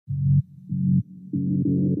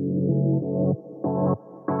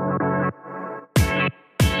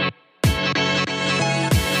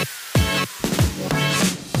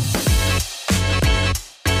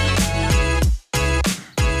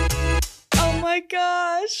my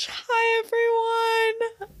gosh. Hi,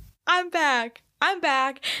 everyone. I'm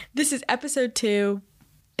back. This is episode 2.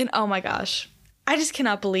 And oh my gosh, I just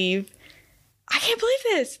cannot believe. I can't believe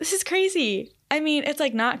this. This is crazy. I mean, it's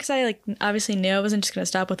like not because I obviously knew I wasn't just going to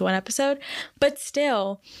stop with one episode, but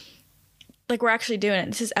still, we're actually doing it.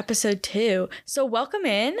 This is episode 2. So welcome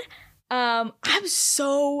in. I'm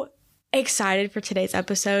so excited for today's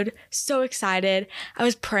episode. So excited. I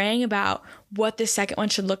was praying about what this second one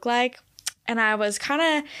should look like. And I was kind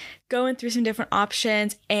of going through some different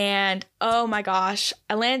options. And oh my gosh,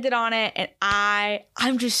 I landed on it. And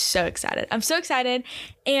I'm just so excited. I'm so excited.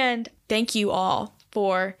 And thank you all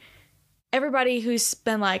for everybody who's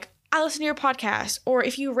been like, I listen to your podcast. Or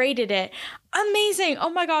if you rated it, amazing. Oh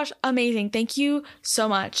my gosh, amazing. Thank you so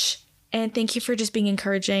much. And thank you for just being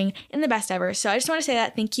encouraging and the best ever. So I just want to say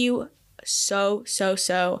that. Thank you so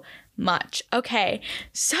much. Okay,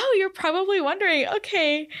 so you're probably wondering,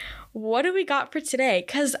 okay, what do we got for today?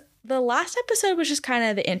 Because the last episode was just kind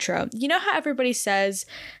of the intro. You know how everybody says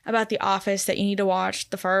about The Office that you need to watch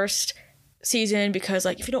the first season because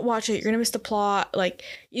if you don't watch it, you're going to miss the plot.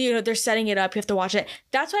 They're setting it up. You have to watch it.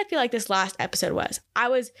 That's what I feel like this last episode was. I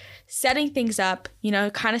was setting things up,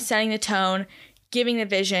 kind of setting the tone, giving the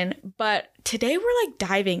vision. But today we're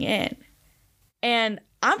diving in. And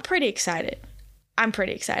I'm pretty excited.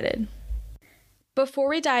 Before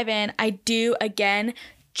we dive in, I do, again,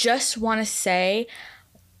 just want to say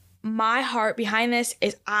my heart behind this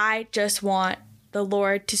is I just want the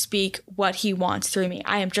Lord to speak what he wants through me.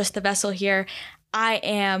 I am just the vessel here. I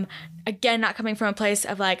am, again, not coming from a place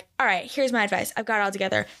of all right, here's my advice. I've got it all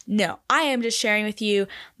together. No, I am just sharing with you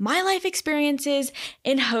my life experiences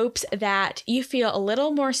in hopes that you feel a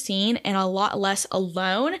little more seen and a lot less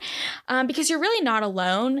alone, because you're really not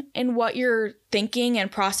alone in what you're thinking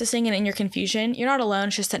and processing and in your confusion. You're not alone.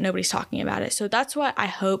 It's just that nobody's talking about it. So that's what I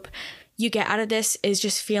hope you get out of this, is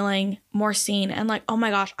just feeling more seen and oh my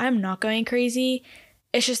gosh, I'm not going crazy.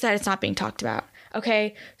 It's just that it's not being talked about.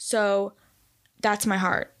 Okay, so that's my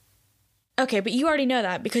heart. Okay, but you already know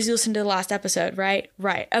that because you listened to the last episode, right?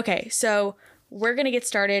 Right. Okay, so we're going to get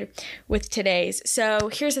started with today's. So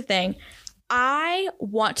here's the thing. I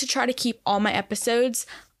want to try to keep all my episodes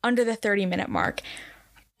under the 30-minute mark.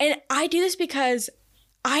 And I do this because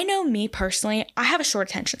I know me personally, I have a short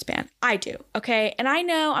attention span. I do, okay? And I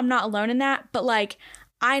know I'm not alone in that, but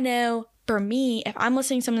I know for me, if I'm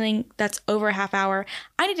listening to something that's over a half hour,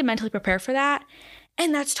 I need to mentally prepare for that.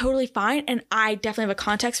 And that's totally fine. And I definitely have a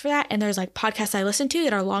context for that. And there's podcasts I listen to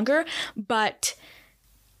that are longer, but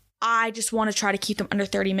I just want to try to keep them under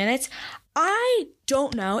 30 minutes. I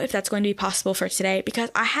don't know if that's going to be possible for today because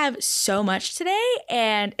I have so much today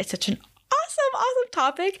and it's such an awesome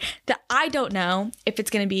topic that I don't know if it's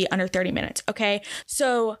going to be under 30 minutes. Okay.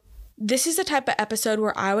 So this is the type of episode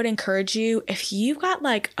where I would encourage you, if you've got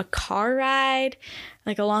a car ride,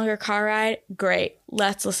 a longer car ride, great,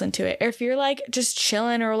 let's listen to it. Or if you're just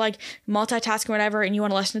chilling or multitasking or whatever and you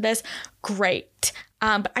want to listen to this, great.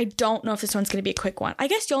 But I don't know if this one's going to be a quick one. I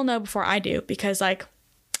guess you'll know before I do because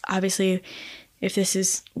obviously if this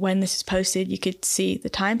is when this is posted, you could see the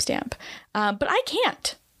timestamp. But I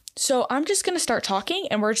can't. So I'm just going to start talking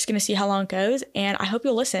and we're just going to see how long it goes. And I hope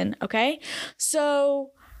you'll listen. Okay. So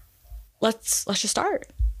let's just start.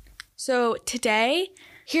 So today,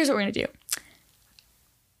 here's what we're going to do.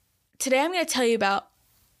 Today, I'm going to tell you about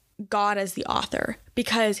God as the author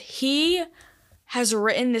because he has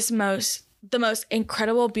written the most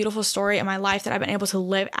incredible, beautiful story in my life that I've been able to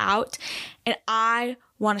live out. And I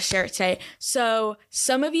want to share it today. So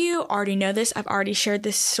some of you already know this. I've already shared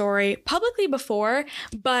this story publicly before,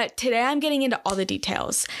 but today I'm getting into all the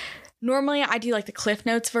details. Normally, I do the Cliff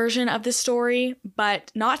Notes version of the story,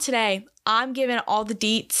 but not today. I'm giving all the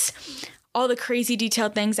deets, all the crazy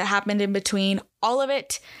detailed things that happened in between, all of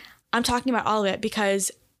it. I'm talking about all of it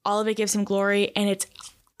because all of it gives him glory and it's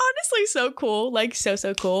honestly so cool,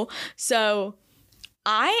 so cool. So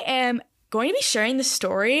I am going to be sharing the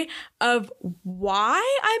story of why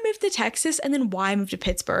I moved to Texas and then why I moved to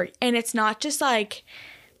Pittsburgh. And it's not just let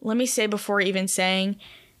me say before even saying,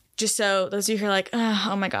 just so those of you who are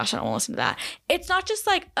oh my gosh, I don't want to listen to that. It's not just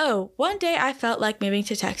oh, one day I felt like moving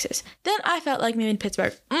to Texas. Then I felt like moving to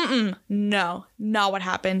Pittsburgh. No, not what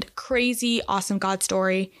happened. Crazy, awesome God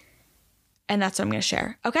story. And that's what I'm going to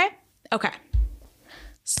share. Okay.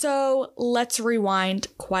 So let's rewind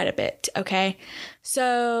quite a bit. Okay.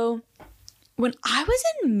 So when I was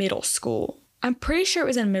in middle school, I'm pretty sure it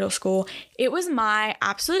was in middle school, it was my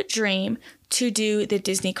absolute dream to do the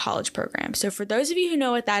Disney College Program. So for those of you who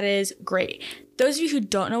know what that is, great. Those of you who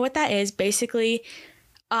don't know what that is, basically,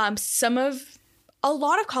 some of a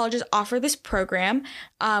lot of colleges offer this program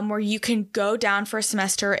where you can go down for a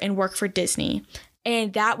semester and work for Disney.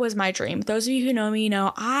 And that was my dream. Those of you who know me,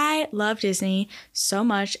 know I love Disney so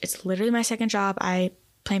much. It's literally my second job. I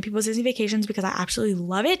plan people's Disney vacations because I absolutely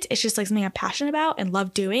love it. It's just like something I'm passionate about and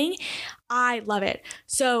love doing. I love it.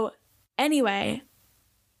 So anyway,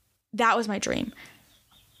 that was my dream.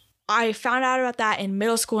 I found out about that in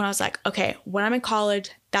middle school and I was like, okay, when I'm in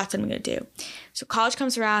college, that's what I'm going to do. So college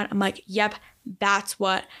comes around. I'm like, yep, that's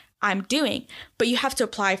what I'm doing. But you have to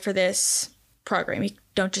apply for this program. You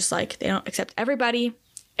don't just like, they don't accept everybody.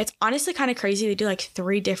 It's honestly kind of crazy. They do like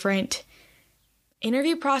 3 different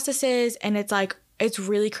interview processes and it's like, it's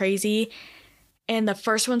really crazy. And the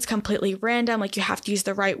first one's completely random. Like you have to use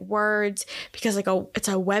the right words because like it's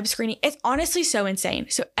a web screening. It's honestly so insane.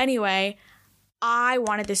 So anyway, I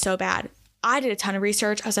wanted this so bad. I did a ton of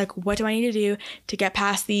research. I was like, what do I need to do to get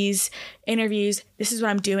past these interviews? This is what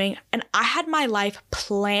I'm doing. And I had my life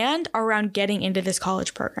planned around getting into this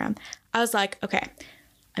college program. I was like, okay,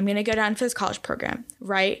 I'm going to go down for this college program,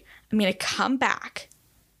 right? I'm going to come back.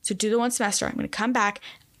 So do the 1 semester. I'm going to come back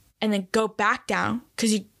and then go back down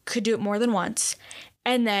because you could do it more than once.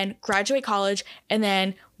 And then graduate college and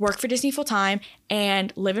then work for Disney full time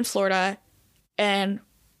and live in Florida. And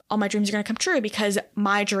all my dreams are going to come true because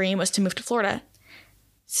my dream was to move to Florida.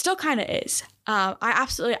 Still kind of is.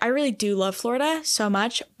 I really do love Florida so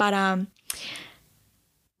much, but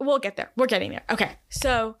we'll get there. We're getting there. Okay.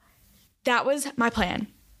 So that was my plan.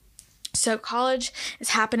 So college is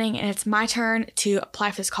happening and it's my turn to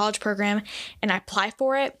apply for this college program and I apply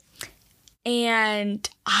for it and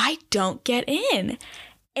I don't get in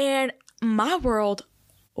and my world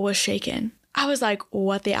was shaken. I was like,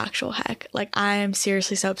 what the actual heck? Like, I'm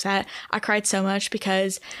seriously so upset. I cried so much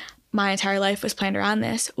because my entire life was planned around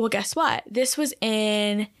this. Well, guess what? This was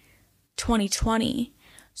in 2020.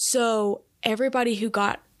 So everybody who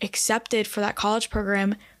got accepted for that college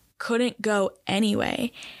program couldn't go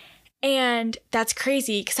anyway. And that's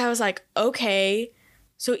crazy because I was like, okay,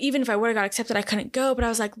 so even if I would have got accepted, I couldn't go. But I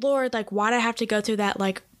was like, Lord, like, why did I have to go through that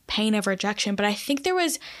like pain of rejection? But I think there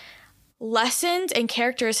was lessons and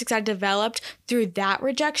characteristics I developed through that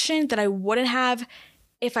rejection that I wouldn't have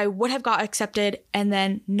if I would have got accepted and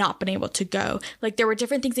then not been able to go. Like there were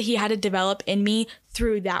different things that he had to develop in me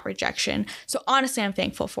through that rejection. So honestly, I'm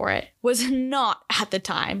thankful for it. Was not at the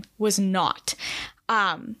time, was not.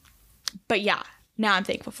 But yeah, now I'm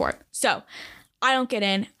thankful for it. So I don't get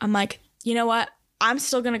in. I'm like, you know what? I'm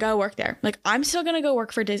still going to go work there. Like I'm still going to go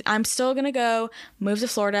work for Disney. I'm still going to go move to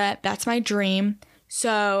Florida. That's my dream.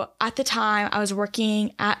 So at the time I was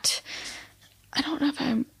working at, I don't know if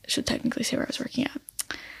I should technically say where I was working at.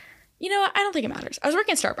 You know what? I don't think it matters. I was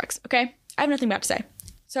working at Starbucks. Okay. I have nothing bad to say.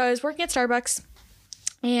 So I was working at Starbucks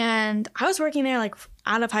and I was working there like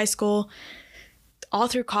out of high school, all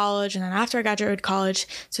through college. And then after I graduated college,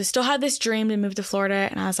 so I still had this dream to move to Florida.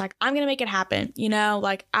 And I was like, I'm going to make it happen. You know,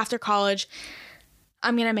 like after college,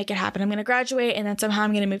 I'm going to make it happen. I'm going to graduate and then somehow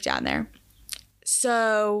I'm going to move down there.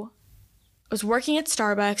 So I was working at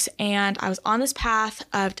Starbucks and I was on this path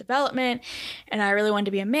of development and I really wanted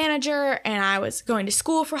to be a manager and I was going to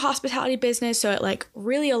school for hospitality business. So it like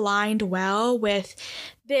really aligned well with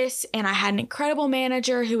this. And I had an incredible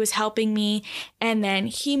manager who was helping me. And then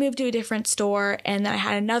he moved to a different store. And then I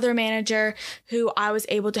had another manager who I was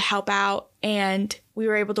able to help out and we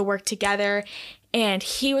were able to work together. And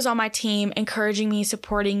he was on my team, encouraging me,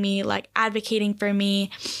 supporting me, like advocating for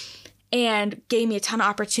me, and gave me a ton of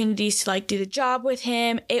opportunities to like do the job with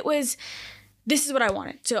him. This is what I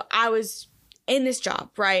wanted. So I was in this job,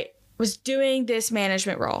 right? Was doing this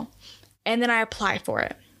management role. And then I applied for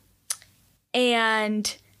it.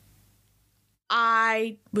 And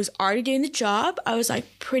I was already doing the job. I was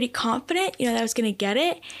like pretty confident, that I was going to get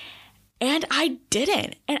it. And I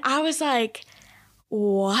didn't. And I was like,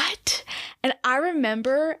 what? And I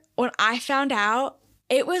remember when I found out,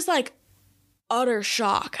 it was like utter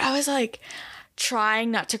shock. I was like trying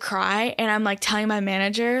not to cry. And I'm like telling my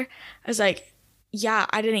manager, I was like, yeah,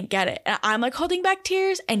 I didn't get it. And I'm like holding back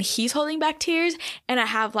tears and he's holding back tears. And I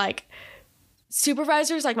have like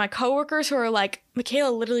supervisors, like my coworkers who are like, Michaela,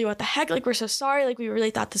 literally what the heck? Like, we're so sorry. Like, we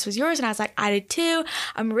really thought this was yours. And I was like, I did too.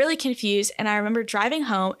 I'm really confused. And I remember driving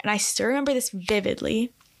home and I still remember this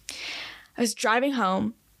vividly. I was driving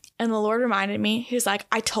home and the Lord reminded me, he was like,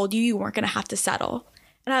 I told you weren't going to have to settle.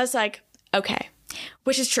 And I was like, okay,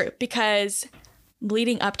 which is true because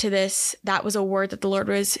leading up to this, that was a word that the Lord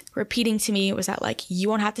was repeating to me, was that like, you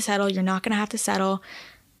won't have to settle. You're not going to have to settle.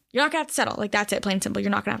 You're not going to have to settle. Like, that's it, plain and simple.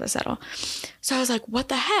 You're not going to have to settle. So I was like, what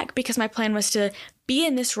the heck? Because my plan was to be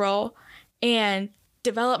in this role and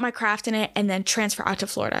develop my craft in it, and then transfer out to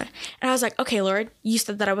Florida. And I was like, okay, Lord, you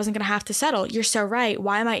said that I wasn't going to have to settle. You're so right.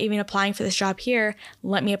 Why am I even applying for this job here?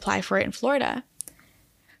 Let me apply for it in Florida.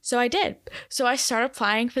 So I did. So I started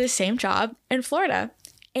applying for the same job in Florida.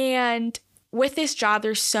 And with this job,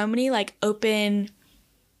 there's so many like open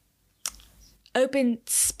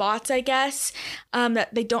spots, I guess,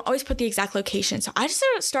 that they don't always put the exact location. So I just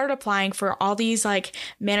started applying for all these like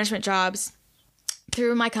management jobs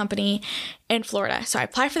through my company in Florida. So I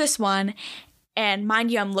applied for this one, and mind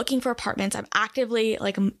you, I'm looking for apartments. I'm actively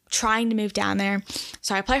like trying to move down there.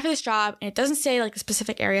 So I apply for this job, and it doesn't say like a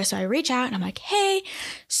specific area. So I reach out and I'm like, hey,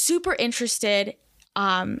 super interested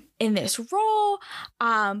in this role.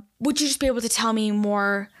 Would you just be able to tell me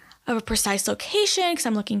more of a precise location, because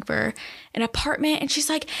I'm looking for an apartment? And she's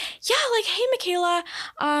like, yeah, like, hey, Michaela,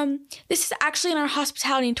 this is actually in our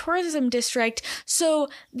hospitality and tourism district. So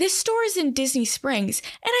this store is in Disney Springs.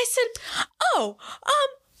 And I said, oh,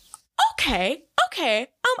 okay.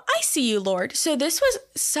 I see you, Lord. So this was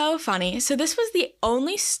so funny. So this was the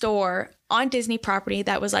only store on Disney property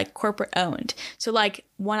that was like corporate owned. So like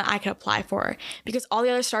one I could apply for, because all the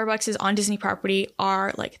other Starbucks on Disney property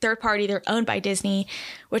are like third party. They're owned by Disney,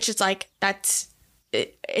 which is like, it's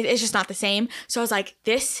just not the same. So I was like,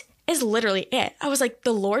 this is literally it. I was like,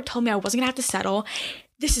 the Lord told me I wasn't gonna have to settle.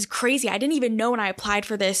 This is crazy. I didn't even know when I applied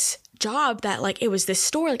for this job that like it was this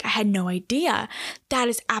store. Like I had no idea. That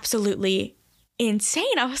is absolutely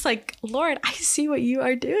insane. I was like, Lord, I see what you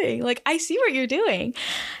are doing. Like I see what you're doing.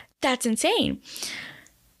 That's insane.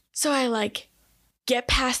 So I like get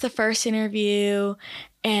past the first interview,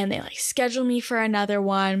 and they like schedule me for another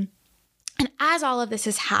one. And as all of this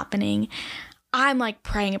is happening, I'm like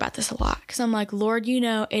praying about this a lot, because I'm like, Lord, you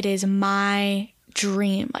know, it is my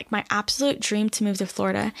dream, like my absolute dream to move to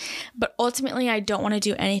Florida. But ultimately, I don't want to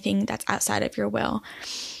do anything that's outside of your will.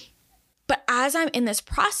 But as I'm in this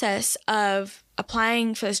process of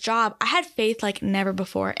applying for this job, I had faith like never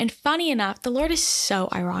before. And funny enough, the Lord is so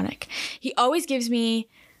ironic. He always gives me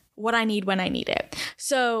what I need when I need it.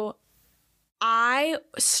 So I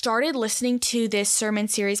started listening to this sermon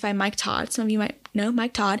series by Mike Todd. Some of you might know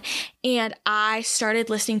Mike Todd. And I started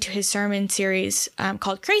listening to his sermon series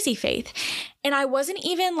called Crazy Faith. And I wasn't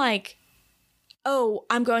even like, oh,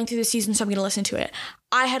 I'm going through the season, so I'm going to listen to it.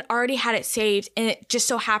 I had already had it saved. And it just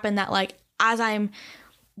so happened that like, as I'm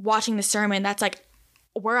watching the sermon, that's like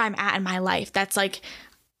where I'm at in my life. That's like,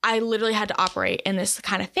 I literally had to operate in this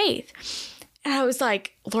kind of faith. And I was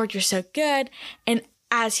like, Lord, you're so good. And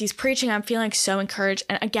as he's preaching, I'm feeling so encouraged.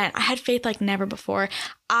 And again, I had faith like never before.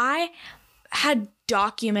 I had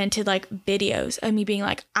documented like videos of me being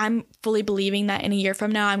like, I'm fully believing that in a year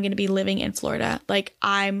from now, I'm going to be living in Florida. Like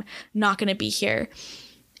I'm not going to be here.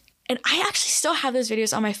 And I actually still have those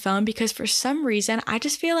videos on my phone, because for some reason, I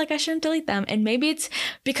just feel like I shouldn't delete them. And maybe it's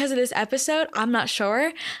because of this episode. I'm not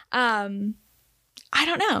sure. I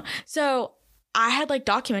don't know. So I had like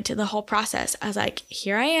documented the whole process. I was like,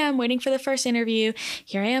 here I am waiting for the first interview.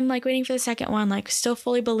 Here I am like waiting for the second one, like still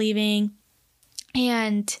fully believing.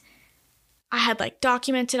 And I had like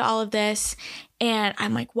documented all of this, and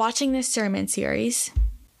I'm like watching this sermon series,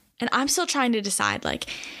 and I'm still trying to decide like,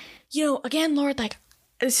 you know, again, Lord, like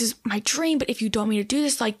this is my dream, but if you don't want me to do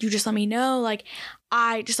this, like you just let me know. Like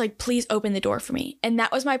I just like, please open the door for me. And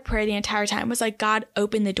that was my prayer the entire time, was like, God,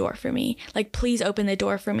 open the door for me. Like, please open the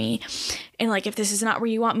door for me. And like, if this is not where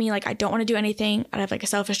you want me, like, I don't want to do anything out of like a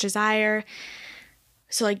selfish desire.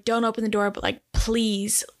 So like, don't open the door, but like,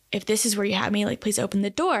 please, if this is where you have me, like, please open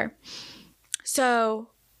the door. So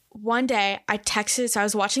one day I texted, so I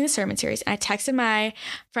was watching the sermon series, and I texted my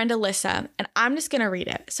friend Alyssa, and I'm just going to read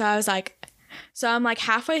it. So I was like, so I'm like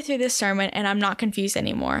halfway through this sermon, and I'm not confused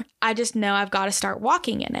anymore. I just know I've got to start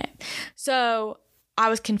walking in it. So I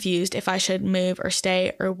was confused if I should move or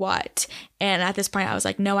stay or what. And at this point I was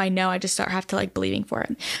like, no, I know. I just have to like believing for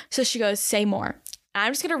it. So she goes, say more. And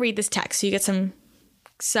I'm just going to read this text so you get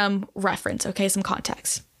some reference. Okay. Some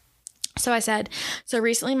context. So I said, so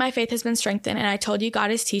recently my faith has been strengthened, and I told you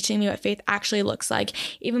God is teaching me what faith actually looks like,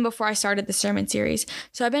 even before I started the sermon series.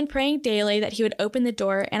 So I've been praying daily that he would open the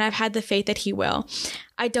door, and I've had the faith that he will.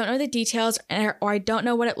 I don't know the details or I don't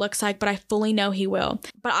know what it looks like, but I fully know he will.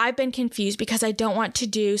 But I've been confused because I don't want to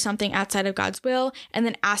do something outside of God's will and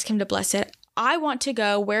then ask him to bless it. I want to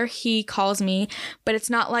go where he calls me, but it's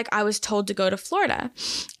not like I was told to go to Florida.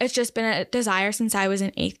 It's just been a desire since I was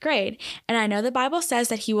in 8th grade. And I know the Bible says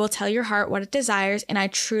that he will tell your heart what it desires, and I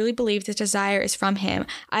truly believe this desire is from him.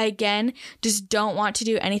 I, again, just don't want to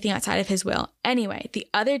do anything outside of his will. Anyway, the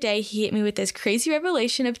other day he hit me with this crazy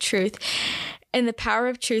revelation of truth and the power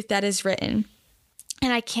of truth that is written.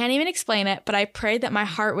 And I can't even explain it, but I prayed that my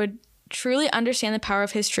heart would truly understand the power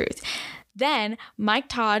of his truth. Then Mike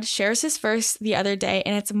Todd shares this verse the other day,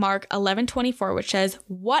 and it's Mark 11:24, which says,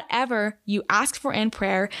 whatever you ask for in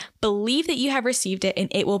prayer, believe that you have received it and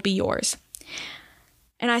it will be yours.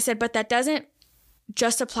 And I said, but that doesn't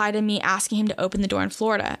just apply to me asking him to open the door in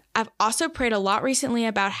Florida. I've also prayed a lot recently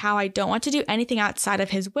about how I don't want to do anything outside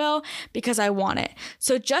of his will because I want it.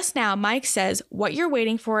 So just now, Mike says, what you're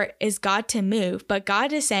waiting for is God to move, but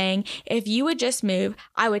God is saying, if you would just move,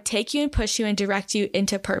 I would take you and push you and direct you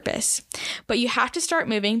into purpose. But you have to start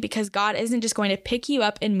moving because God isn't just going to pick you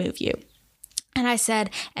up and move you. And I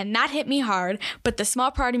said, and that hit me hard, but the small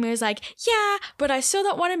part of me was like, yeah, but I still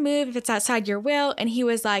don't want to move if it's outside your will. And he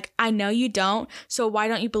was like, I know you don't. So why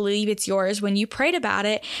don't you believe it's yours when you prayed about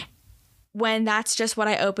it, when that's just what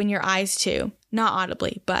I open your eyes to? Not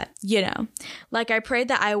audibly, but like I prayed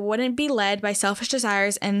that I wouldn't be led by selfish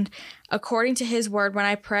desires. And according to his word, when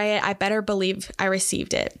I pray it, I better believe I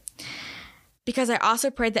received it. Because I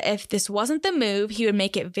also prayed that if this wasn't the move, he would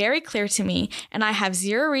make it very clear to me, and I have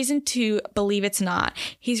zero reason to believe it's not.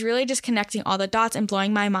 He's really just connecting all the dots and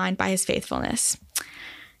blowing my mind by his faithfulness.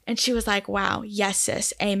 And she was like, wow, yes,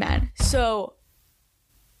 sis, amen. So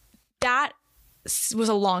that was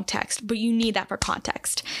a long text, but you need that for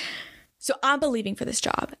context. So I'm believing for this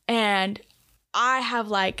job, and I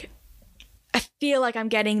feel like I'm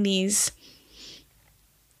getting this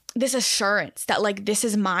assurance that like, this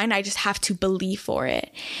is mine. I just have to believe for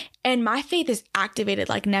it. And my faith is activated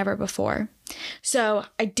like never before. So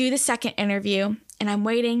I do the second interview and I'm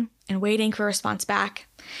waiting and waiting for a response back.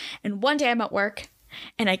 And one day I'm at work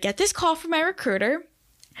and I get this call from my recruiter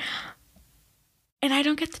and I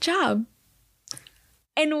don't get the job.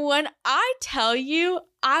 And when I tell you,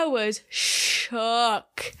 I was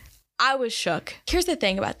shook. Here's the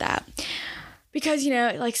thing about that. Because,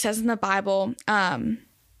 it like says in the Bible,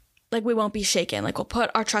 like we won't be shaken. Like we'll put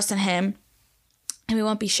our trust in him and we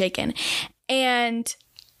won't be shaken. And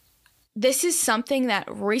this is something that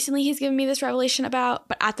recently he's given me this revelation about,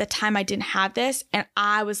 but at the time I didn't have this. And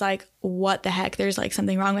I was like, what the heck? There's like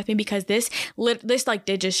something wrong with me because this like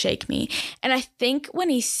did just shake me. And I think when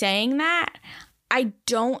he's saying that, I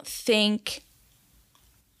don't think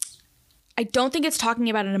it's talking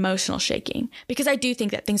about an emotional shaking, because I do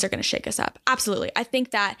think that things are going to shake us up. Absolutely. I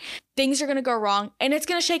think that things are going to go wrong and it's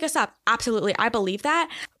going to shake us up. Absolutely. I believe that.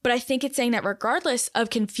 But I think it's saying that regardless of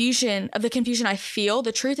the confusion I feel,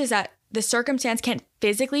 the truth is that the circumstance can't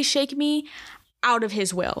physically shake me out of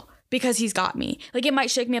his will because he's got me. Like it might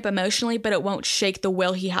shake me up emotionally, but it won't shake the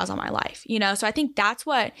will he has on my life, So I think that's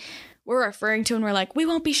what we're referring to when we're like, we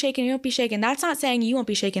won't be shaken. You won't be shaken. That's not saying you won't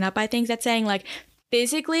be shaken up by things. That's saying like,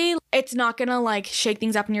 physically, it's not gonna like shake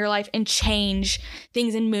things up in your life and change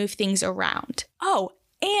things and move things around. Oh,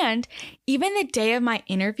 and even the day of my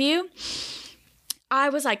interview, I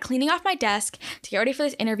was like cleaning off my desk to get ready for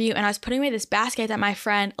this interview, and I was putting away this basket that my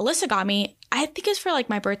friend Alyssa got me. I think it's for like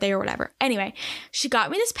my birthday or whatever. Anyway, she got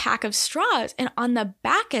me this pack of straws, and on the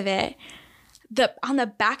back of it, on the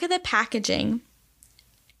back of the packaging,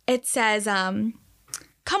 it says,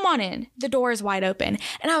 come on in. The door is wide open.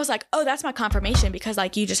 And I was like, oh, that's my confirmation, because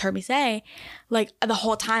like you just heard me say, like the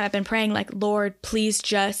whole time I've been praying, like, Lord, please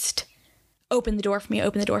just open the door for me,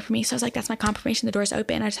 open the door for me. So I was like, that's my confirmation. The door's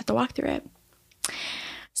open. I just have to walk through it.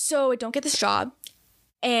 So I don't get this job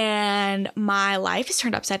and my life is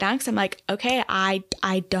turned upside down because I'm like, okay, I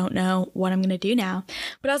don't know what I'm going to do now.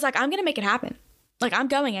 But I was like, I'm going to make it happen. Like I'm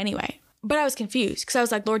going anyway. But I was confused because I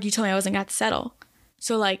was like, Lord, you told me I wasn't going to have to settle.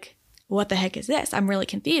 So like, what the heck is this? I'm really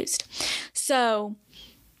confused. So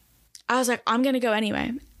I was like, I'm going to go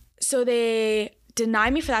anyway. So they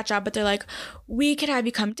denied me for that job, but they're like, we could have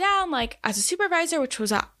you come down like as a supervisor, which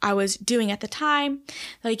was I was doing at the time.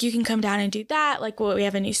 Like you can come down and do that. Like, well, we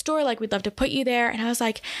have a new store. Like we'd love to put you there. And I was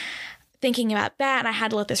like thinking about that. And I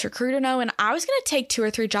had to let this recruiter know. And I was going to take 2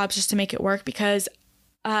 or 3 jobs just to make it work because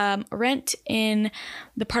rent in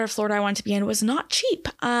the part of Florida I wanted to be in was not cheap.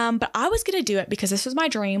 But I was going to do it because this was my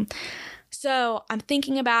dream. So I'm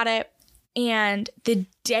thinking about it. And the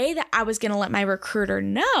day that I was going to let my recruiter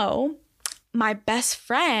know, my best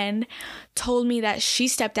friend told me that she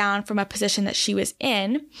stepped down from a position that she was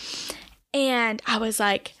in. And I was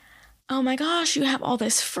like, oh my gosh, you have all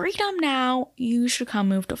this freedom now. You should come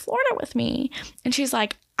move to Florida with me. And she's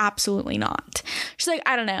like, absolutely not. She's like,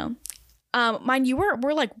 I don't know. Mind you,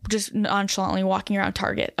 we're like just nonchalantly walking around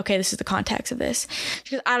Target. Okay, this is the context of this.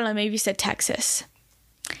 She goes, I don't know, maybe you said Texas.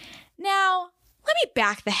 Now, let me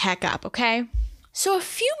back the heck up, okay? So a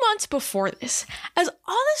few months before this, as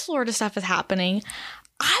all this Florida stuff is happening,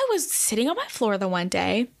 I was sitting on my floor the one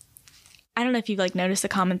day I don't know if you've like noticed the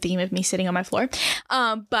common theme of me sitting on my floor.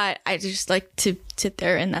 But I just like to sit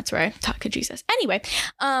there, and that's where I talk to Jesus. Anyway,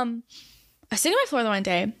 I was sitting on my floor the one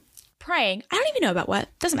day praying. I don't even know about what,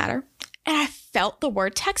 doesn't matter. And I felt the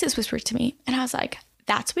word Texas whispered to me. And I was like,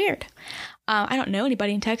 that's weird. I don't know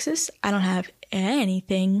anybody in Texas. I don't have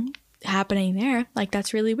anything happening there. Like,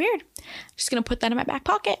 that's really weird. I'm just going to put that in my back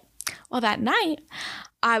pocket. Well, that night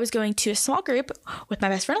I was going to a small group with my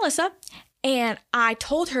best friend, Alyssa. And I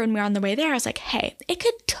told her when we were on the way there, I was like, hey, it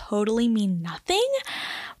could totally mean nothing,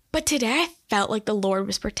 but today I felt like the Lord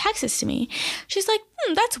whispered Texas to me. She's like,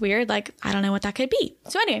 that's weird. Like, I don't know what that could be.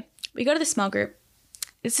 So anyway, we go to the small group.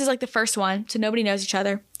 This is like the first one, so nobody knows each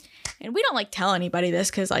other. And we don't like tell anybody this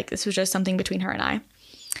because like this was just something between her and I.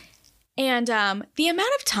 And the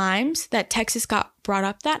amount of times that Texas got brought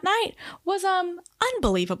up that night was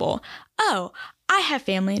unbelievable. Oh, I have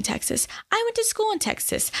family in Texas. I went to school in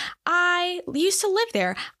Texas. I used to live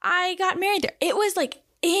there. I got married there. It was like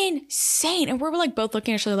insane. And we were like both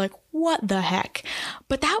looking at each other like, what the heck?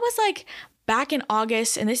 But that was like back in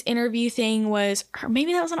August, and this interview thing was, or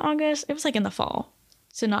maybe that was in August. It was like in the fall.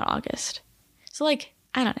 So not August. So like,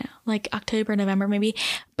 I don't know, like October, November maybe.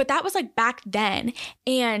 But that was like back then.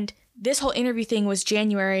 And this whole interview thing was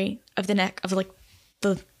January of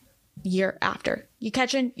the year after. You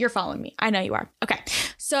catching? You're following me. I know you are. Okay.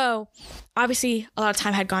 So obviously a lot of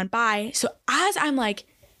time had gone by. So as I'm like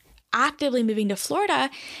actively moving to Florida,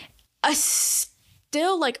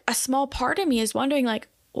 still like a small part of me is wondering like,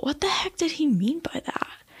 what the heck did he mean by that?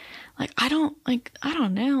 Like, I don't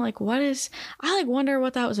know, like, I like wonder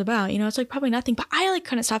what that was about. You know, it's like probably nothing, but I like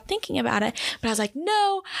couldn't stop thinking about it. But I was like,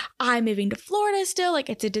 no, I'm moving to Florida still. Like,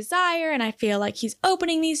 it's a desire. And I feel like he's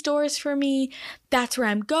opening these doors for me. That's where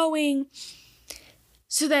I'm going.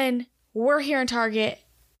 So then we're here in Target,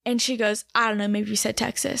 and she goes, I don't know, maybe you said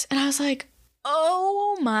Texas. And I was like,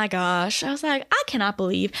 oh my gosh. I was like, I cannot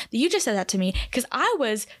believe that you just said that to me, because I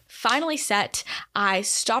was finally set. I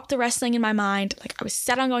stopped the wrestling in my mind. Like, I was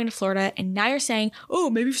set on going to Florida, and now you're saying,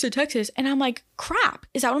 oh, maybe you said Texas. And I'm like, crap,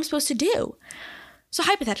 is that what I'm supposed to do? So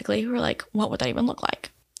hypothetically, we were like, what would that even look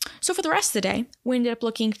like? So for the rest of the day, we ended up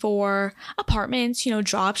looking for apartments, you know,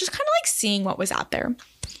 jobs, just kind of like seeing what was out there.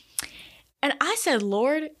 And I said,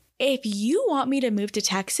 Lord, if you want me to move to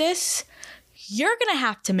Texas, you're going to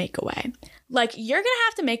have to make a way. Like, you're going to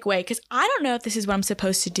have to make a way, because I don't know if this is what I'm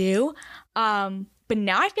supposed to do. But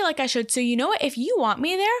now I feel like I should. So you know what? If you want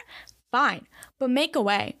me there, fine, but make a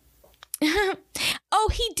way. Oh,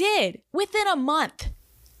 he did. Within a month.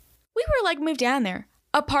 We were like, moved down there.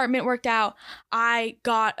 Apartment worked out. I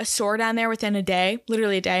got a store down there within a day,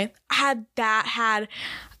 literally a day. I had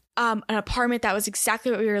an apartment that was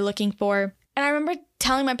exactly what we were looking for. And I remember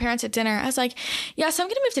telling my parents at dinner, I was like, yeah, so I'm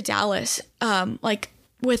going to move to Dallas, like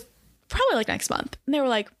with probably like next month. And they were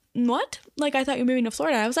like, what? Like, I thought you were moving to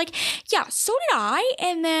Florida. I was like, yeah, so did I.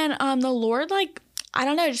 And then the Lord, like, I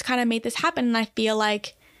don't know, just kind of made this happen. And I feel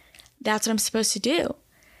like that's what I'm supposed to do.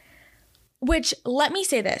 Which, let me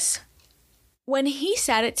say this. When he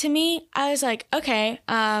said it to me, I was like, okay,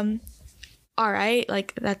 all right,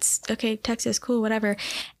 like, that's okay, Texas, cool, whatever.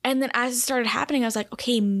 And then as it started happening, I was like,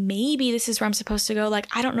 okay, maybe this is where I'm supposed to go. Like,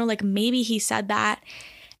 I don't know, like, maybe he said that.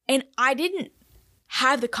 And I didn't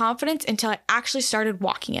have the confidence until I actually started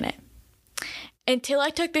walking in it. Until I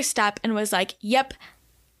took this step and was like, yep,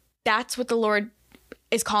 that's what the Lord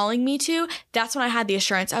is calling me to. That's when I had the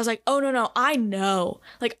assurance. I was like, oh, no, I know.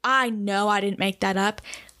 Like, I know I didn't make that up.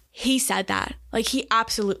 He said that. Like, he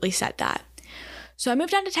absolutely said that. So I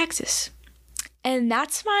moved down to Texas. And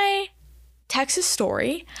that's my Texas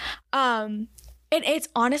story. And it's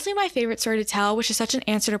honestly my favorite story to tell, which is such an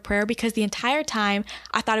answer to prayer, because the entire time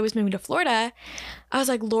I thought I was moving to Florida, I was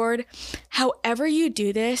like, Lord, however you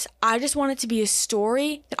do this, I just want it to be a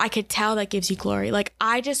story that I could tell that gives you glory. Like,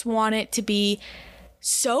 I just want it to be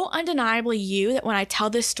so undeniably you that when I tell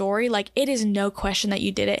this story, like, it is no question that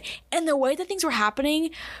you did it. And the way that things were happening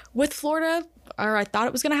with Florida, or I thought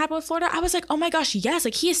it was going to happen with Florida, I was like, oh my gosh, yes,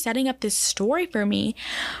 like, he is setting up this story for me.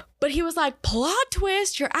 But he was like, plot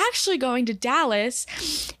twist, you're actually going to Dallas.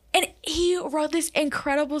 And he wrote this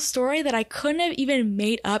incredible story that I couldn't have even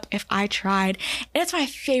made up if I tried. And it's my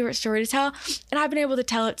favorite story to tell. And I've been able to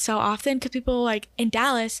tell it so often because people, like, in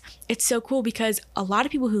Dallas, it's so cool because a lot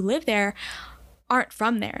of people who live there aren't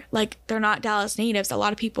from there. Like, they're not Dallas natives. A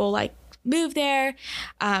lot of people, like, move there,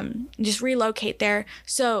 just relocate there.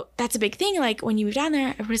 So that's a big thing. Like, when you move down there,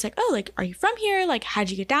 everybody's like, oh, like, are you from here? Like,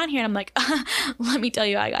 how'd you get down here? And I'm like, let me tell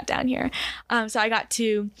you how I got down here. So I got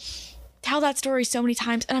to tell that story so many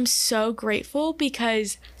times, and I'm so grateful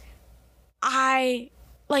because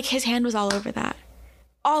his hand was all over that.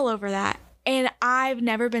 And I've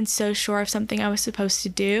never been so sure of something I was supposed to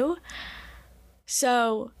do.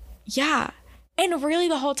 So yeah. And really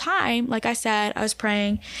the whole time, like I said, I was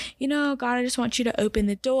praying, God, I just want you to open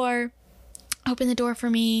the door for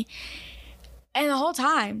me. And the whole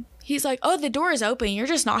time he's like, oh, the door is open. You're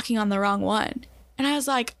just knocking on the wrong one. And I was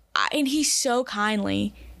like, and he so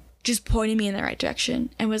kindly just pointed me in the right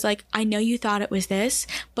direction and was like, I know you thought it was this,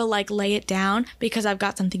 but like lay it down because I've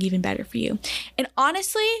got something even better for you. And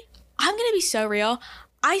honestly, I'm going to be so real.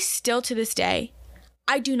 I still to this day,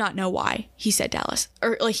 I do not know why he said Dallas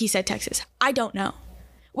or like he said Texas. I don't know.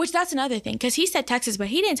 Which that's another thing because he said Texas, but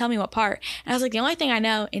he didn't tell me what part. And I was like, the only thing I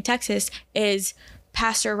know in Texas is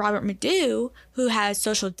Pastor Robert Madu, who has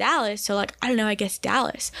Social Dallas. So like, I don't know, I guess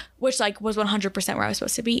Dallas, which like was 100% where I was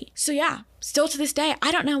supposed to be. So yeah, still to this day,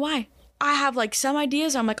 I don't know why. I have like some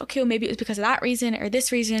ideas. I'm like, okay, well, maybe it was because of that reason or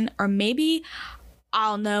this reason, or maybe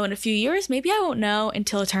I'll know in a few years. Maybe I won't know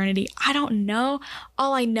until eternity. I don't know.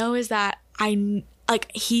 All I know is that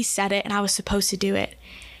he said it and I was supposed to do it.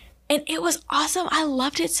 And it was awesome. I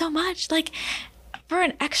loved it so much. Like for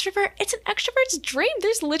an extrovert, it's an extrovert's dream.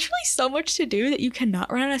 There's literally so much to do that you cannot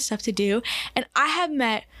run out of stuff to do. And I have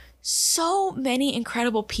met so many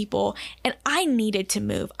incredible people and I needed to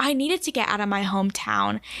move. I needed to get out of my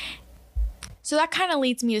hometown. So that kind of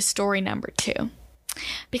leads me to story number 2,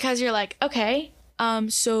 because you're like, okay,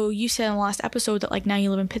 so you said in the last episode that like now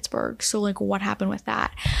you live in Pittsburgh. So like what happened with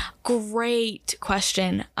that? Great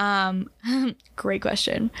question. Great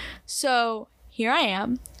question. So here I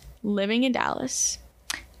am living in Dallas.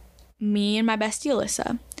 Me and my bestie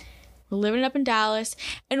Alyssa. We're living up in Dallas.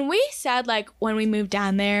 And we said like when we moved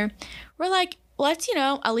down there, we're like, let's,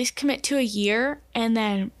 at least commit to a year. And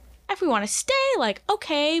then if we want to stay, like,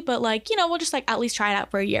 okay, but like, we'll just like at least try it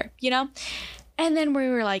out for a year, And then we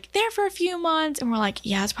were like there for a few months and we're like,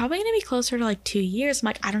 yeah, it's probably going to be closer to like 2 years. I'm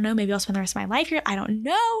like, I don't know. Maybe I'll spend the rest of my life here. I don't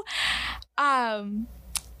know.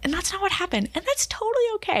 And that's not what happened. And that's totally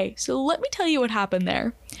okay. So let me tell you what happened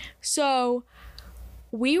there. So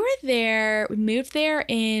we moved there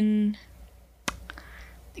in,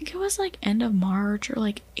 I think it was like end of March or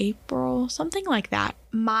like April, something like that.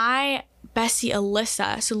 My bestie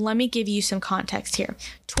Alyssa, so let me give you some context here.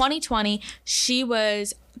 2020, she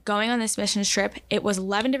was going on this missions trip. It was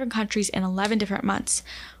 11 different countries in 11 different months.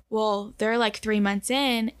 Well, they're like 3 months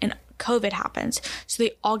in and COVID happens. So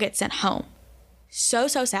they all get sent home. So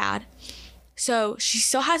sad. So she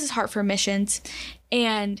still has this heart for missions.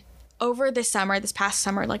 And over this past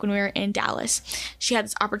summer, like when we were in Dallas, she had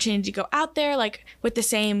this opportunity to go out there like with the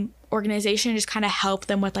same organization, just kind of help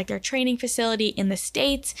them with like their training facility in the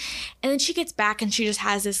States. And then she gets back and she just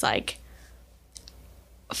has this like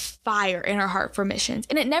fire in her heart for missions.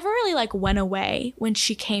 And it never really like went away when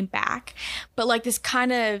she came back. But like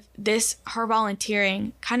her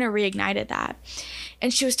volunteering kind of reignited that.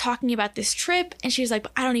 And she was talking about this trip and she was like,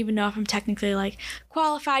 but I don't even know if I'm technically like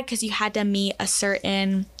qualified because you had to meet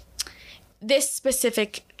this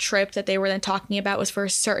specific trip that they were then talking about was for a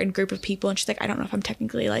certain group of people. And she's like, I don't know if I'm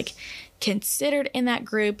technically like considered in that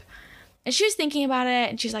group. And she was thinking about it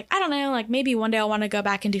and she's like, I don't know, like maybe one day I'll want to go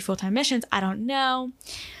back and do full-time missions. I don't know.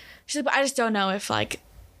 She's like, but I just don't know if like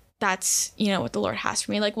that's, what the Lord has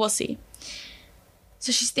for me. Like, we'll see.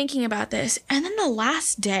 So she's thinking about this. And then the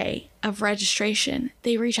last day of registration,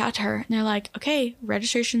 they reach out to her and they're like, okay,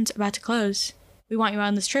 registration's about to close. We want you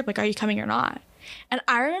on this trip. Like, are you coming or not? And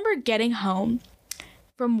I remember getting home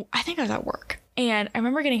I think I was at work. And I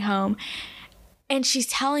remember getting home and she's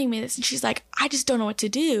telling me this and she's like, I just don't know what to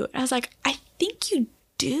do. And I was like, I think you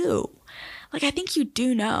do. Like, I think you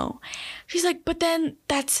do know. She's like, but then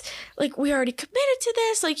that's like, we already committed to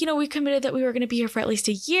this. Like, we committed that we were going to be here for at least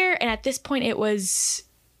a year. And at this point it was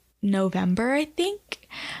November, I think.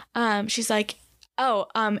 She's like,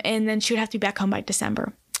 and then she would have to be back home by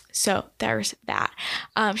December. So there's that.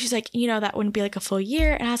 She's like, that wouldn't be like a full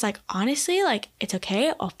year. And I was like, honestly, like, it's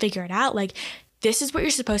okay. I'll figure it out. Like, this is what you're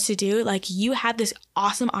supposed to do. Like, you had this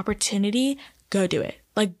awesome opportunity. Go do it.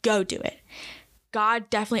 Like, go do it. God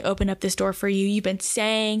definitely opened up this door for you. You've been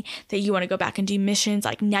saying that you want to go back and do missions.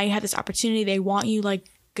 Like, now you have this opportunity. They want you. Like,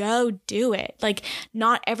 go do it. Like,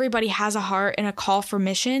 not everybody has a heart and a call for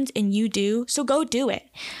missions, and you do. So go do it.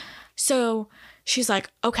 So she's like,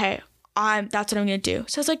 okay, that's what I'm going to do.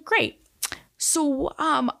 So I was like, great. So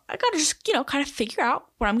I got to just, kind of figure out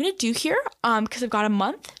what I'm going to do here. Because I've got a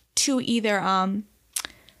month to either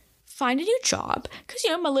find a new job, because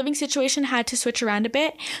my living situation had to switch around a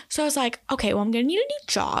bit. So I was like, okay, well, I'm gonna need a new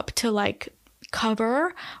job to like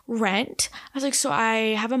cover rent. I was like, so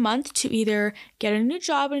I have a month to either get a new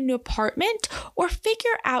job in a new apartment or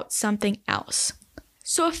figure out something else.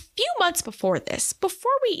 So a few months before this,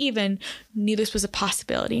 before we even knew this was a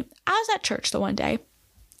possibility, I was at church the one day.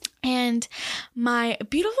 And my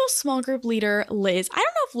beautiful small group leader, Liz, I don't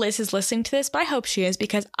know if Liz is listening to this, but I hope she is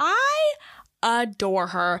because I adore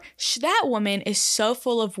her. That woman is so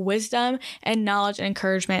full of wisdom and knowledge and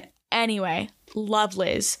encouragement. Anyway, love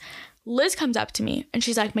Liz. Liz comes up to me and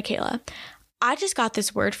she's like, Michaela, I just got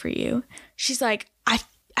this word for you. She's like,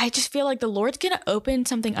 I just feel like the Lord's going to open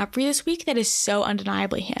something up for you this week that is so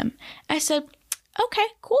undeniably him. I said, okay,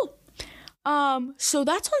 cool. So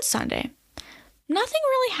that's on Sunday. Nothing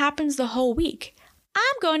really happens the whole week.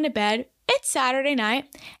 I'm going to bed. It's Saturday night.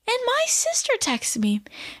 And my sister texts me,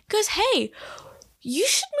 goes, hey, you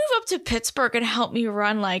should move up to Pittsburgh and help me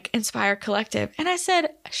run like Inspire Collective. And I said,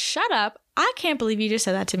 shut up. I can't believe you just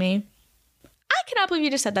said that to me. I cannot believe you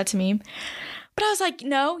just said that to me. But I was like,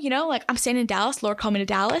 no, like I'm staying in Dallas. Lord called me to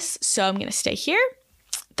Dallas. So I'm going to stay here.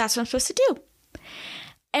 That's what I'm supposed to do.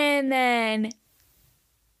 And then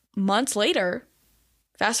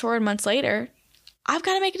fast forward months later, I've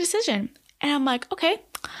got to make a decision. And I'm like, okay,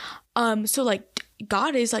 so like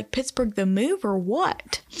God, is like Pittsburgh the move or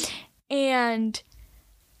what? And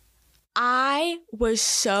I was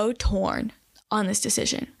so torn on this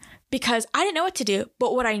decision because I didn't know what to do.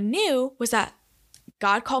 But what I knew was that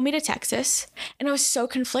God called me to Texas and I was so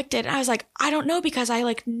conflicted. And I was like, I don't know because I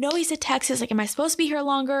like know he's at Texas. Like, am I supposed to be here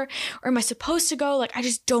longer or am I supposed to go? Like, I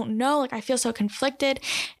just don't know. Like, I feel so conflicted.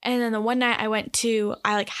 And then the one night I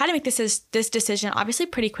like had to make this decision obviously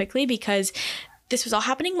pretty quickly because this was all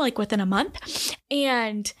happening like within a month.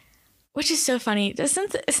 And which is so funny.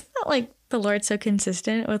 Isn't that like the Lord so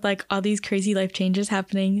consistent with like all these crazy life changes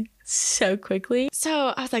happening so quickly? So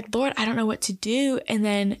I was like, Lord, I don't know what to do. And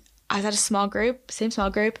then I was at a same small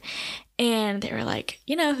group, and they were like,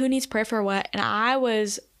 who needs prayer for what? And I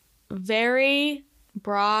was very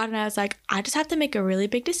broad, and I was like, I just have to make a really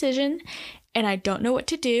big decision, and I don't know what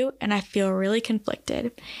to do, and I feel really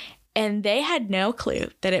conflicted. And they had no clue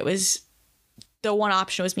that it was the one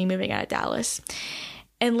option was me moving out of Dallas.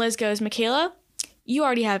 And Liz goes, Michaela, you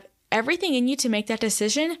already have everything in you to make that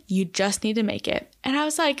decision. You just need to make it. And I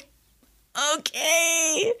was like,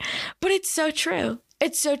 okay. But it's so true.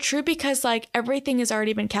 It's so true because like everything has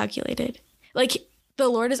already been calculated. Like the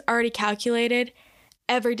Lord has already calculated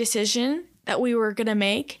every decision that we were going to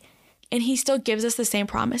make, and he still gives us the same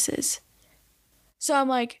promises. So I'm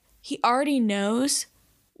like, he already knows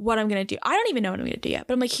what I'm going to do. I don't even know what I'm going to do yet,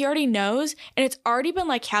 but I'm like, he already knows, and it's already been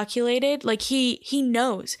like calculated. Like he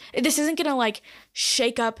knows this isn't going to like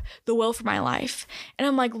shake up the will for my life. And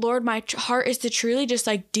I'm like, Lord, my heart is to truly just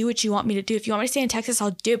like do what you want me to do. If you want me to stay in Texas,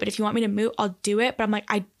 I'll do it. But if you want me to move, I'll do it. But I'm like,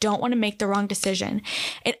 I don't want to make the wrong decision.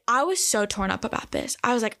 And I was so torn up about this.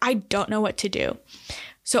 I was like, I don't know what to do.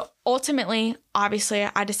 So ultimately, obviously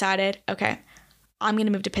I decided, okay, I'm going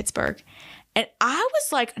to move to Pittsburgh. And I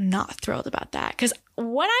was like not thrilled about that because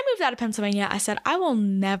when I moved out of Pennsylvania, I said, I will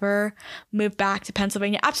never move back to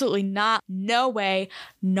Pennsylvania. Absolutely not. No way.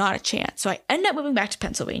 Not a chance. So I ended up moving back to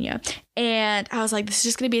Pennsylvania, and I was like, this is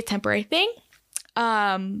just going to be a temporary thing.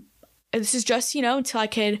 This is just, until I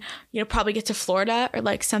could, probably get to Florida or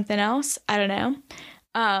like something else. I don't know.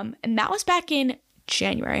 And that was back in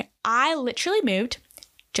January. I literally moved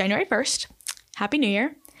January 1st. Happy New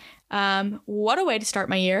Year. What a way to start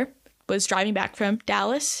my year. Was driving back from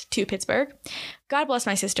Dallas to Pittsburgh. God bless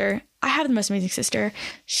my sister. I have the most amazing sister.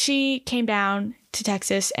 She came down to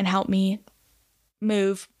Texas and helped me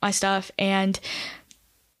move my stuff and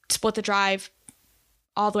split the drive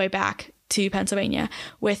all the way back to Pennsylvania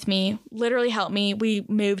with me. Literally helped me. We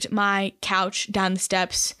moved my couch down the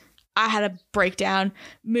steps. I had a breakdown,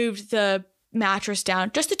 moved the mattress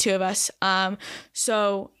down, just the two of us.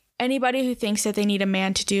 So anybody who thinks that they need a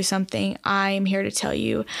man to do something, I am here to tell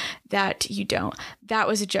you that you don't. That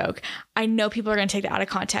was a joke. I know people are going to take that out of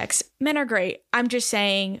context. Men are great. I'm just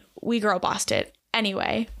saying we girl bossed it.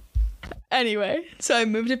 Anyway, so I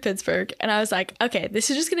moved to Pittsburgh and I was like, okay,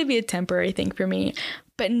 this is just going to be a temporary thing for me.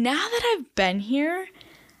 But now that I've been here,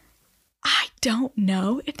 I don't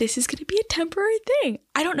know if this is going to be a temporary thing.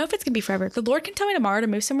 I don't know if it's going to be forever. The Lord can tell me tomorrow to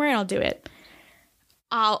move somewhere and I'll do it.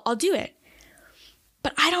 I'll do it.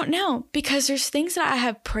 But I don't know because there's things that I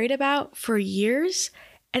have prayed about for years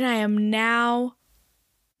and I am now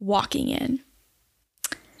walking in.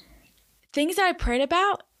 Things that I prayed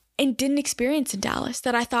about and didn't experience in Dallas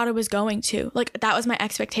that I thought I was going to. Like that was my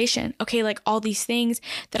expectation. Okay, like all these things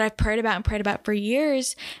that I've prayed about for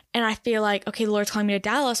years, and I feel like, okay, the Lord's calling me to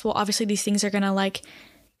Dallas. Well, obviously these things are going to like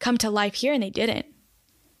come to life here, and they didn't.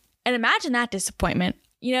 And imagine that disappointment.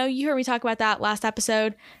 You heard me talk about that last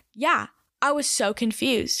episode. Yeah. I was so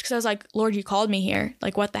confused because I was like, Lord, you called me here.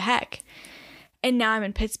 Like, what the heck? And now I'm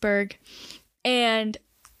in Pittsburgh. And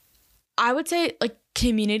I would say like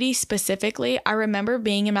community specifically, I remember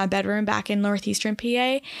being in my bedroom back in Northeastern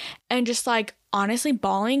PA and just like honestly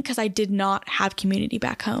bawling because I did not have community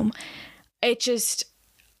back home.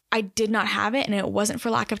 I did not have it, and it wasn't for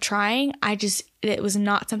lack of trying. It was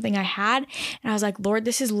not something I had. And I was like, Lord,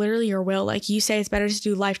 this is literally your will. Like you say, it's better to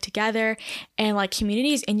do life together, and like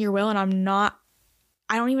community is in your will. And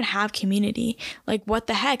I don't even have community. Like, what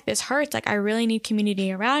the heck? This hurts. Like, I really need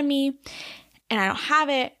community around me, and I don't have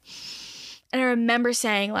it. And I remember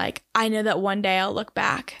saying, like, I know that one day I'll look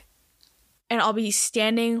back and I'll be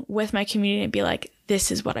standing with my community and be like,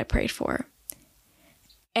 this is what I prayed for.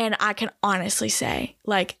 And I can honestly say,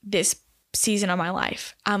 like, this season of my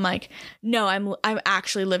life, I'm like, no, I'm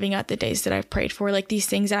actually living out the days that I've prayed for. Like, these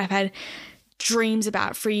things that I've had dreams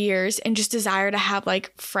about for years and just desire to have,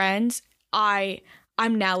 like, friends, I'm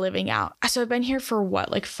now living out. So I've been here for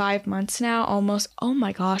what, like 5 months now? Almost, oh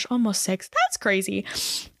my gosh, almost 6. That's crazy.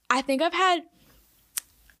 I think I've had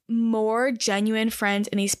more genuine friends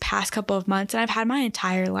in these past couple of months than I've had my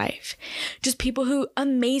entire life. Just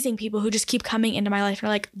amazing people who just keep coming into my life and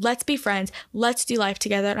are like, let's be friends. Let's do life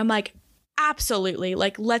together. And I'm like, absolutely.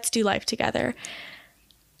 Like, let's do life together.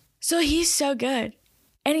 So he's so good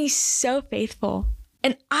and he's so faithful.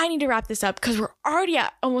 And I need to wrap this up because we're already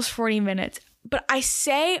at almost 40 minutes. But I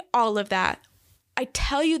say all of that. I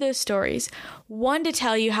tell you those stories. One, to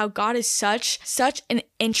tell you how God is such an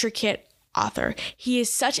intricate author. He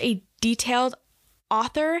is such a detailed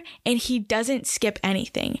author, and he doesn't skip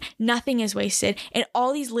anything. Nothing is wasted. And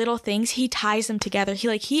all these little things, he ties them together.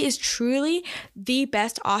 He is truly the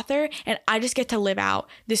best author, and I just get to live out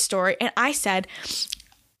this story. And I said,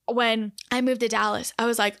 when I moved to Dallas, I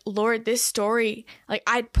was like, Lord, this story, like,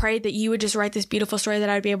 I'd prayed that you would just write this beautiful story that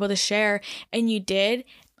I'd be able to share. And you did.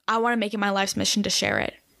 I want to make it my life's mission to share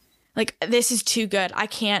it. Like, this is too good. I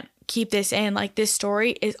can't keep this in. Like, this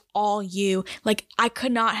story is all you. Like, I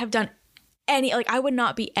could not have done I would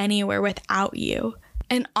not be anywhere without you.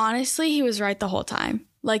 And honestly, he was right the whole time.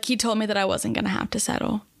 Like, he told me that I wasn't going to have to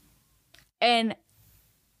settle. And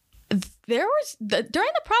during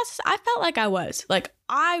the process, I felt like I was. Like,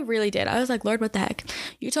 I really did. I was like, Lord, what the heck?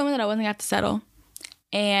 You told me that I wasn't going to have to settle.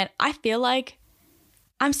 And I feel like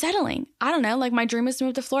I'm settling. I don't know. Like, my dream is to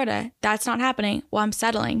move to Florida. That's not happening. Well, I'm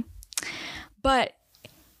settling. But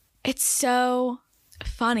it's so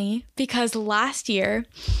funny because last year,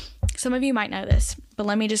 some of you might know this, but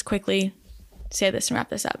let me just quickly say this and wrap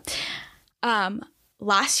this up.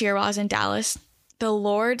 Last year while I was in Dallas, the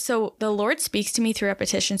Lord speaks to me through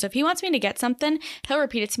repetition. So if he wants me to get something, he'll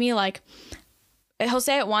repeat it to me. Like, he'll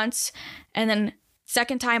say it once, and then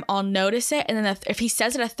second time I'll notice it. And then if he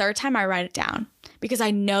says it a third time, I write it down because I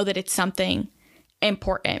know that it's something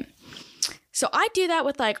important. So I do that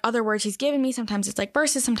with like other words he's given me. Sometimes it's like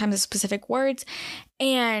verses, sometimes it's specific words.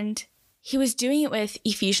 And he was doing it with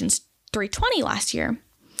Ephesians 3:20 last year.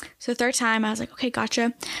 So third time I was like, okay,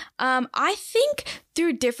 gotcha. I think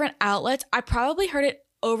through different outlets, I probably heard it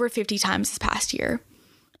over 50 times this past year.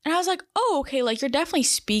 And I was like, oh, okay, like, you're definitely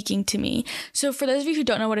speaking to me. So for those of you who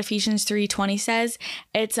don't know what Ephesians 3:20 says,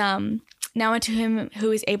 it's now unto him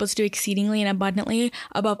who is able to do exceedingly and abundantly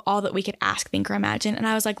above all that we could ask, think, or imagine. And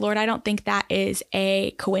I was like, Lord, I don't think that is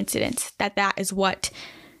a coincidence, that is what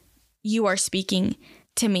you are speaking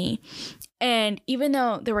to me. And even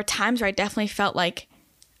though there were times where I definitely felt like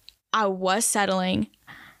I was settling,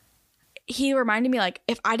 he reminded me, like,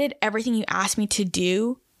 if I did everything you asked me to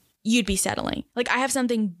do, you'd be settling. Like, I have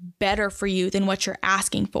something better for you than what you're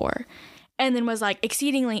asking for. And then was like,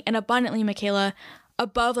 exceedingly and abundantly, Michaela,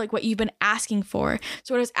 above like what you've been asking for.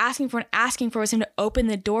 So what I was asking for was him to open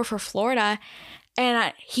the door for Florida.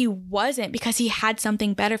 And he wasn't, because he had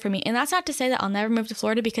something better for me. And that's not to say that I'll never move to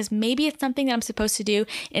Florida, because maybe it's something that I'm supposed to do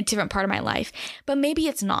in a different part of my life, but maybe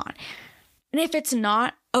it's not. And if it's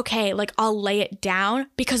not, okay, like, I'll lay it down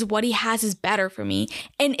because what he has is better for me.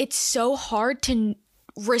 And it's so hard to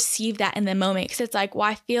receive that in the moment, because it's like, well,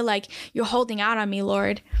 I feel like you're holding out on me,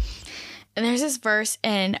 Lord. And there's this verse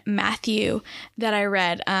in Matthew that I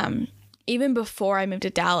read even before I moved to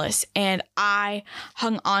Dallas, and I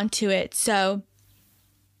hung on to it. So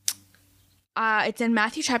it's in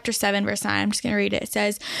Matthew chapter 7, verse 9. I'm just going to read it. It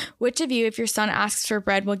says, which of you, if your son asks for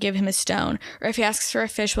bread, will give him a stone? Or if he asks for a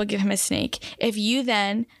fish, will give him a snake? If you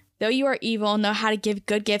then, though you are evil, know how to give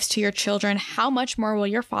good gifts to your children, how much more will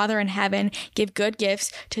your Father in heaven give good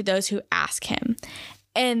gifts to those who ask him?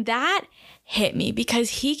 And that hit me because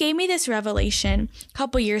he gave me this revelation a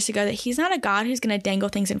couple years ago that he's not a God who's going to dangle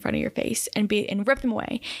things in front of your face and rip them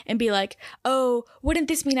away and be like, oh, wouldn't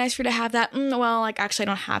this be nice for you to have that? Well, like, actually, I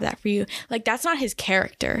don't have that for you. Like, that's not his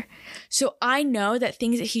character. So I know that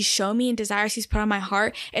things that he's shown me and desires he's put on my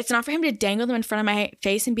heart, it's not for him to dangle them in front of my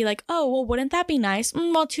face and be like, oh, well, wouldn't that be nice?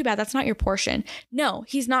 Well, too bad. That's not your portion. No,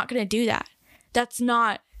 he's not going to do that. That's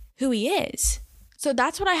not who he is. So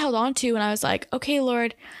that's what I held on to. And I was like, okay,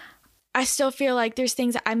 Lord, I still feel like there's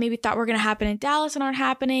things that I maybe thought were going to happen in Dallas and aren't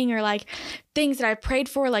happening, or like things that I prayed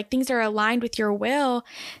for, like things that are aligned with your will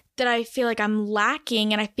that I feel like I'm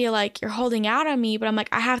lacking, and I feel like you're holding out on me. But I'm like,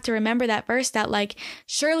 I have to remember that verse that like,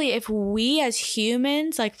 surely if we as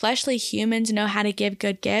humans, like fleshly humans, know how to give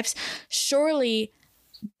good gifts, surely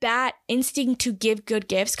that instinct to give good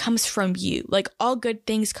gifts comes from you. Like all good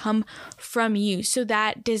things come from you. So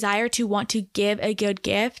that desire to want to give a good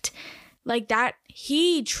gift, like that,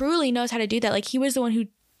 he truly knows how to do that. Like he was the one who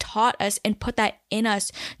taught us and put that in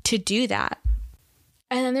us to do that.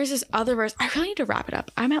 And then there's this other verse. I really need to wrap it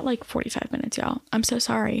up. I'm at like 45 minutes, y'all. I'm so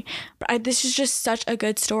sorry. But this is just such a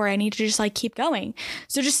good story. I need to just like keep going.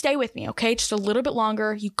 So just stay with me, okay? Just a little bit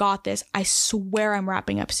longer. You got this. I swear I'm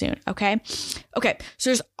wrapping up soon, okay? Okay, so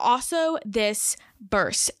there's also this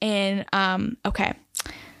verse in, okay.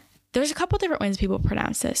 There's a couple different ways people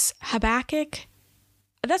pronounce this. Habakkuk.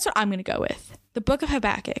 That's what I'm going to go with. The book of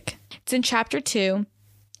Habakkuk. It's in chapter 2.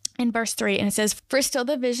 In verse 3, and it says, for still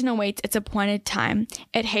the vision awaits its appointed time.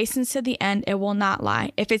 It hastens to the end. It will not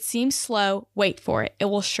lie. If it seems slow, wait for it. It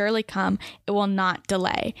will surely come. It will not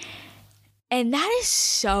delay. And that is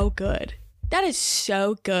so good. That is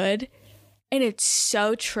so good. And it's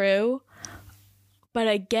so true. But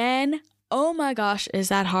again, oh my gosh, is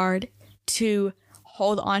that hard to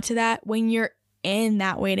hold on to that when you're in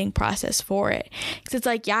that waiting process for it. Because it's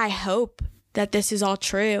like, yeah, I hope that this is all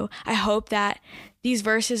true. I hope that these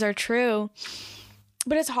verses are true.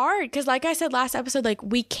 But it's hard because like I said last episode, like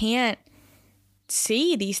we can't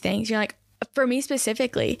see these things. You're like, for me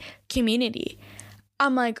specifically, community.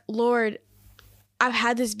 I'm like, Lord, I've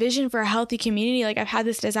had this vision for a healthy community. Like I've had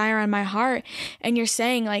this desire on my heart. And you're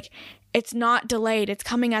saying like, it's not delayed. It's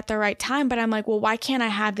coming at the right time. But I'm like, well, why can't I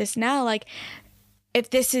have this now? Like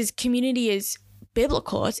if this is community is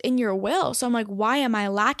biblical, it's in your will. So I'm like, why am I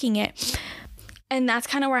lacking it? And that's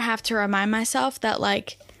kind of where I have to remind myself that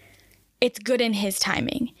like, it's good in his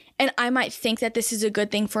timing. And I might think that this is a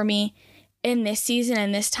good thing for me in this season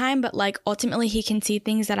and this time, but like ultimately he can see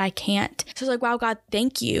things that I can't. So it's like, wow, God,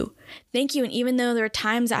 thank you. Thank you. And even though there were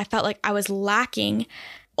times I felt like I was lacking,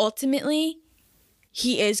 ultimately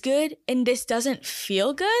he is good and this doesn't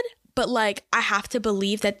feel good, but like I have to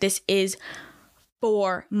believe that this is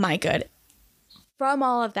for my good. From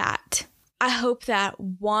all of that, I hope that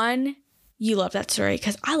one, you love that story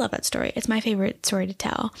because I love that story. It's my favorite story to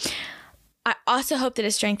tell. I also hope that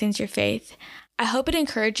it strengthens your faith. I hope it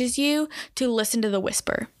encourages you to listen to the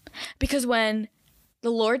whisper, because when the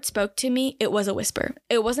Lord spoke to me, it was a whisper.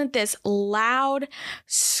 It wasn't this loud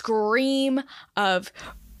scream of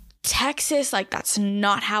Texas. Like that's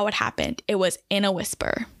not how it happened. It was in a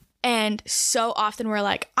whisper. And so often we're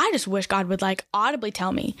like, I just wish God would like audibly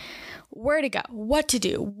tell me where to go, what to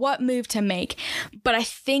do, what move to make. But I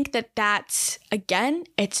think that that's, again,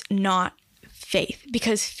 it's not faith,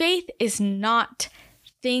 because faith is not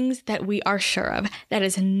things that we are sure of. That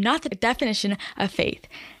is not the definition of faith.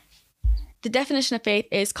 The definition of faith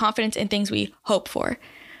is confidence in things we hope for.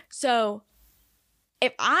 So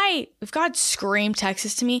if God screamed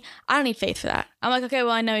Texas to me, I don't need faith for that. I'm like, okay,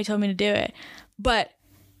 well, I know he told me to do it. But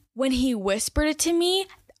when he whispered it to me,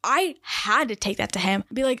 I had to take that to him.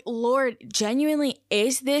 Be like, Lord, genuinely,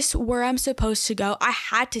 is this where I'm supposed to go? I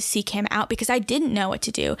had to seek him out because I didn't know what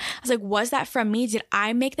to do. I was like, was that from me? Did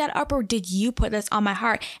I make that up, or did you put this on my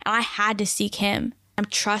heart? And I had to seek him. I'm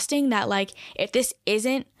trusting that like, if this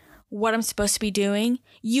isn't what I'm supposed to be doing,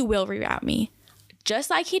 you will reroute me. Just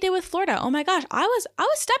like he did with Florida. Oh my gosh, I was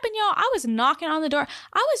stepping, y'all. I was knocking on the door.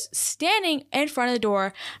 I was standing in front of the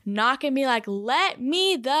door, knocking, me like, let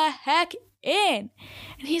me the heck in.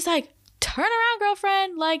 And he's like, turn around,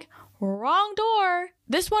 girlfriend. Like, wrong door.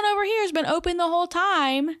 This one over here has been open the whole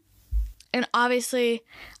time. And obviously,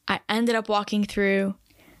 I ended up walking through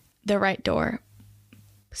the right door.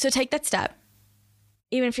 So take that step.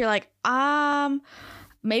 Even if you're like,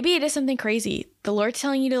 maybe it is something crazy. The Lord's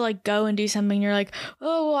telling you to like go and do something. You're like,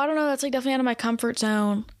 oh, well, I don't know. That's like definitely out of my comfort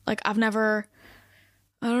zone. Like I've never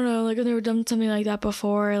done something like that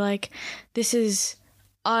before. Like this is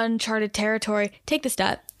uncharted territory. Take the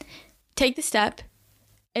step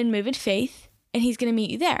and move in faith, and he's going to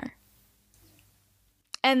meet you there.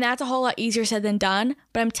 And that's a whole lot easier said than done.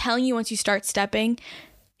 But I'm telling you, once you start stepping,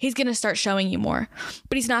 he's going to start showing you more.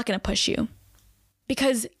 But he's not going to push you.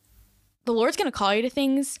 Because the Lord's going to call you to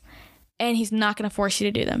things, and he's not going to force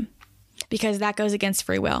you to do them. Because that goes against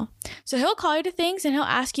free will. So he'll call you to things and he'll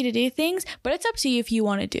ask you to do things, but it's up to you if you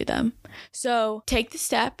want to do them. So take the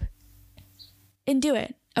step and do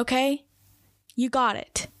it, okay? You got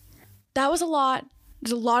it. That was a lot.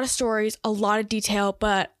 There's a lot of stories, a lot of detail,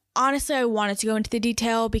 but honestly, I wanted to go into the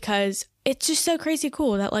detail because it's just so crazy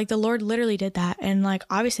cool that like the Lord literally did that. And like,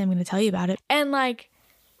 obviously I'm going to tell you about it. And like,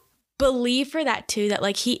 believe for that too, that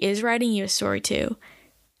like he is writing you a story too.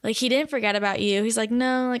 Like, he didn't forget about you. He's like,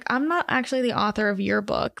 no, like, I'm not actually the author of your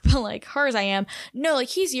book, but like hers I am. No, like,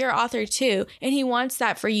 he's your author too. And he wants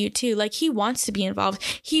that for you too. Like, he wants to be involved.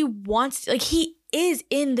 He wants, like, he is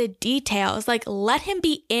in the details. Like, let him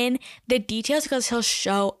be in the details because he'll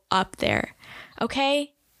show up there.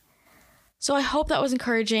 Okay? So I hope that was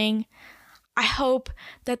encouraging. I hope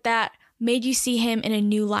that made you see him in a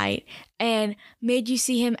new light and made you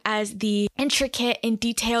see him as the intricate and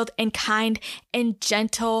detailed and kind and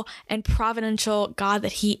gentle and providential God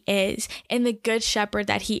that he is, and the good shepherd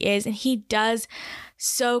that he is. And he does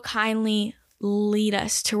so kindly lead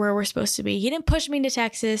us to where we're supposed to be. He didn't push me into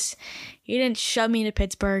Texas. He didn't shove me into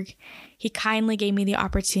Pittsburgh. He kindly gave me the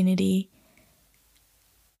opportunity,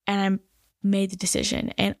 and I made the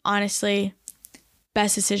decision. And honestly,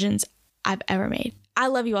 best decisions I've ever made. I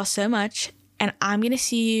love you all so much, and I'm going to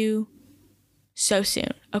see you so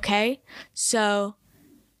soon, okay? So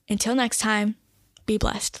until next time, be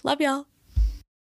blessed. Love y'all.